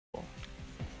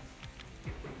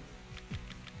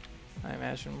I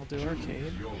imagine we'll do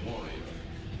arcade. Ooh.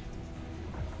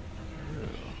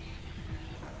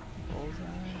 Bullseye,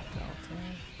 Delta.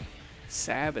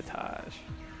 Sabotage.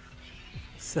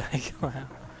 Cyclops.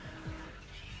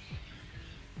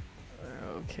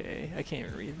 Okay, I can't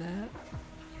even read that.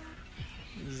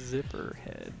 Zipper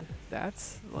head.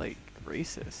 That's like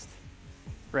racist.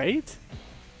 Right?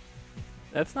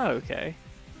 That's not okay.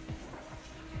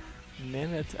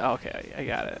 Minute. Okay, I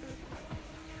got it.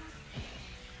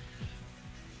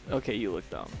 Okay, you look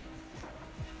dumb.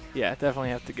 Yeah, definitely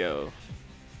have to go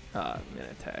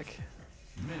Minitech.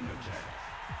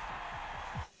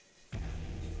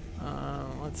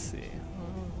 Let's see.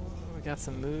 We got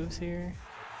some moves here.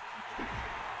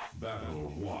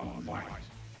 Battle 1, fight.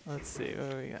 Let's see,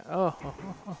 what do we got? Oh,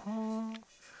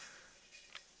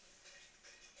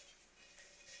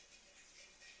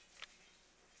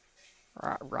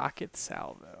 rocket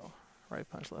salvo. Right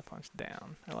punch, left punch,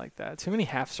 down. I like that. Too many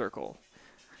half circle.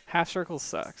 Half circle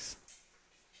sucks.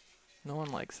 No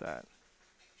one likes that.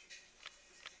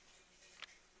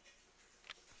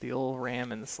 The old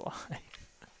ram in the slide.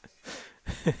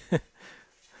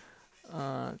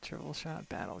 Triple shot,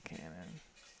 battle cannon.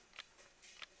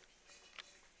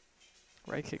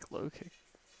 Right kick, low kick.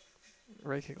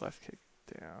 Right kick, left kick,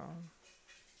 down.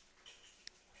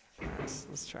 Nice,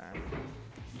 let's try him.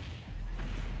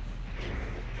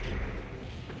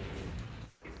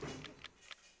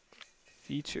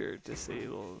 Feature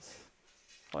disables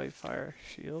light fire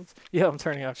shields. Yeah, I'm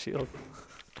turning off shield.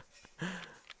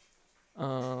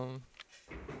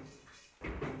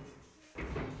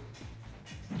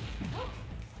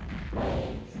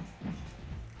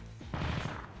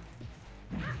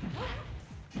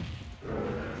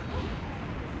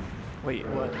 Wait,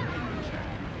 what?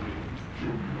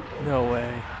 No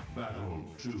way. Battle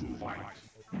 2, fight.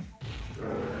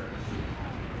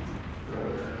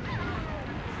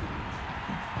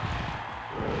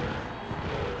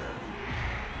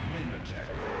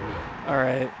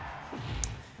 Alright.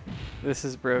 This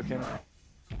is broken.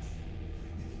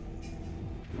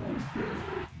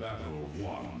 Battle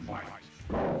 1, fight.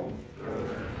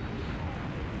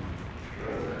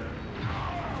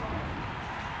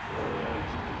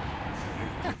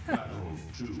 Battle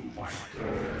 2, fight.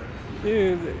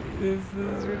 Dude, this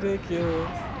is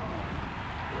ridiculous.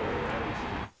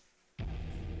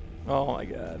 Oh my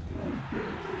god.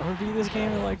 I'm gonna beat this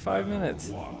game in like 5 minutes.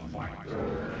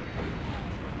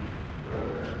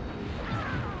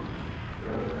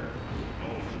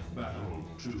 Battle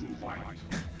 2, fight.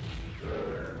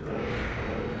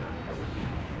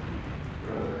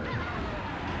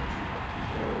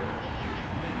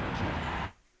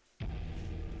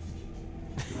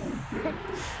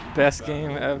 Best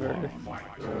game ever.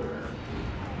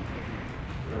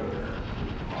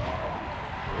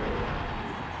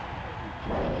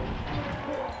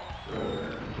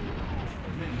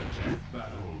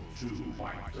 Battle 2,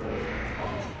 fight.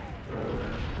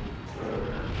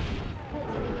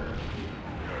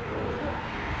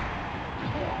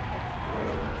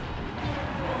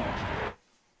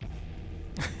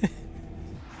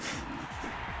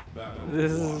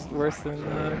 This is worse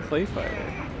than Clay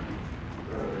Fighter.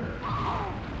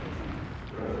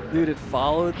 Dude, it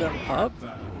followed them up?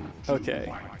 Okay.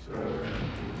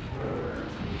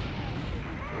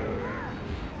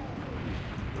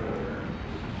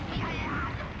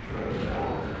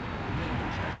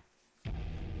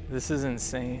 This is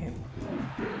insane.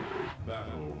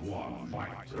 Battle 1,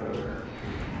 fight.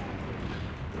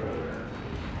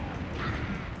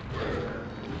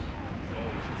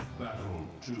 Battle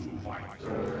 2, fight.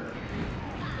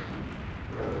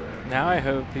 Now I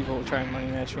hope people will try and money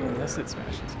match me in this at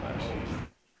Smash and Splash.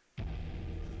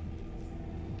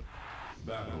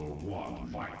 Battle 1,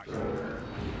 fight.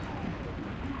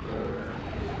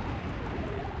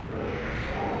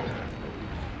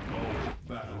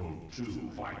 Battle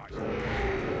 2, fight.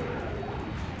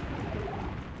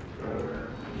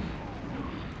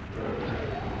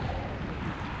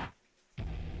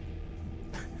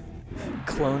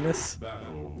 Clonus?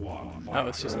 Battle 1, fight. Oh,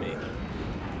 it's just me.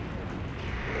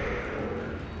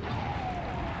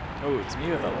 Oh, it's me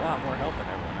with a lot more health than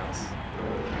everyone else.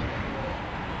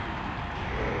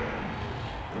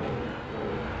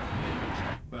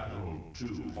 Battle 2,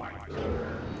 fight.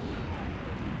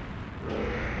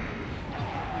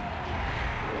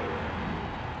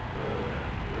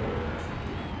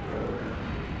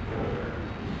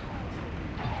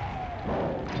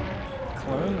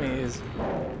 Clone me is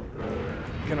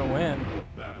gonna win.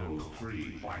 Battle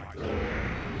 3, fight.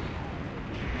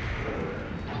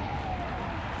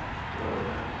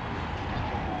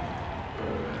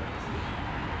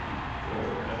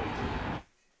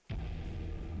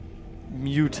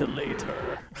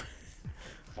 Mutilator.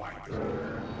 Fight.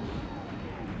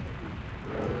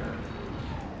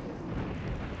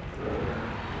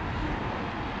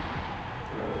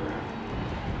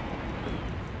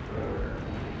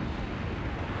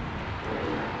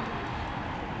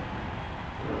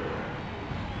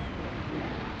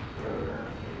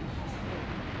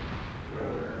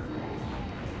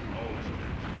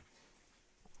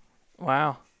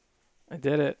 Wow. I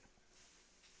did it.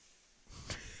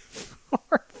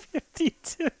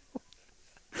 452.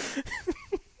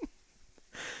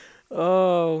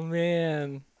 Oh,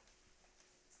 man.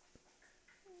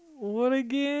 What a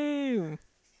game.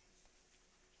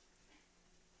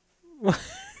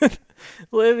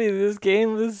 Libby, this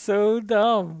game was so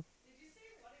dumb.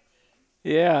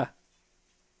 Yeah.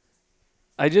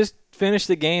 I just finished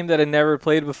a game that I never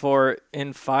played before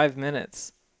in 5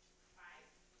 minutes.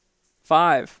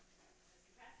 5.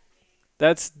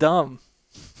 That's dumb.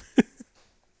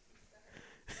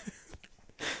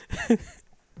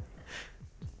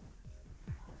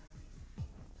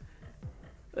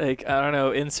 Like, I don't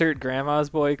know, insert grandma's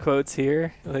boy quotes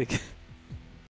here. Like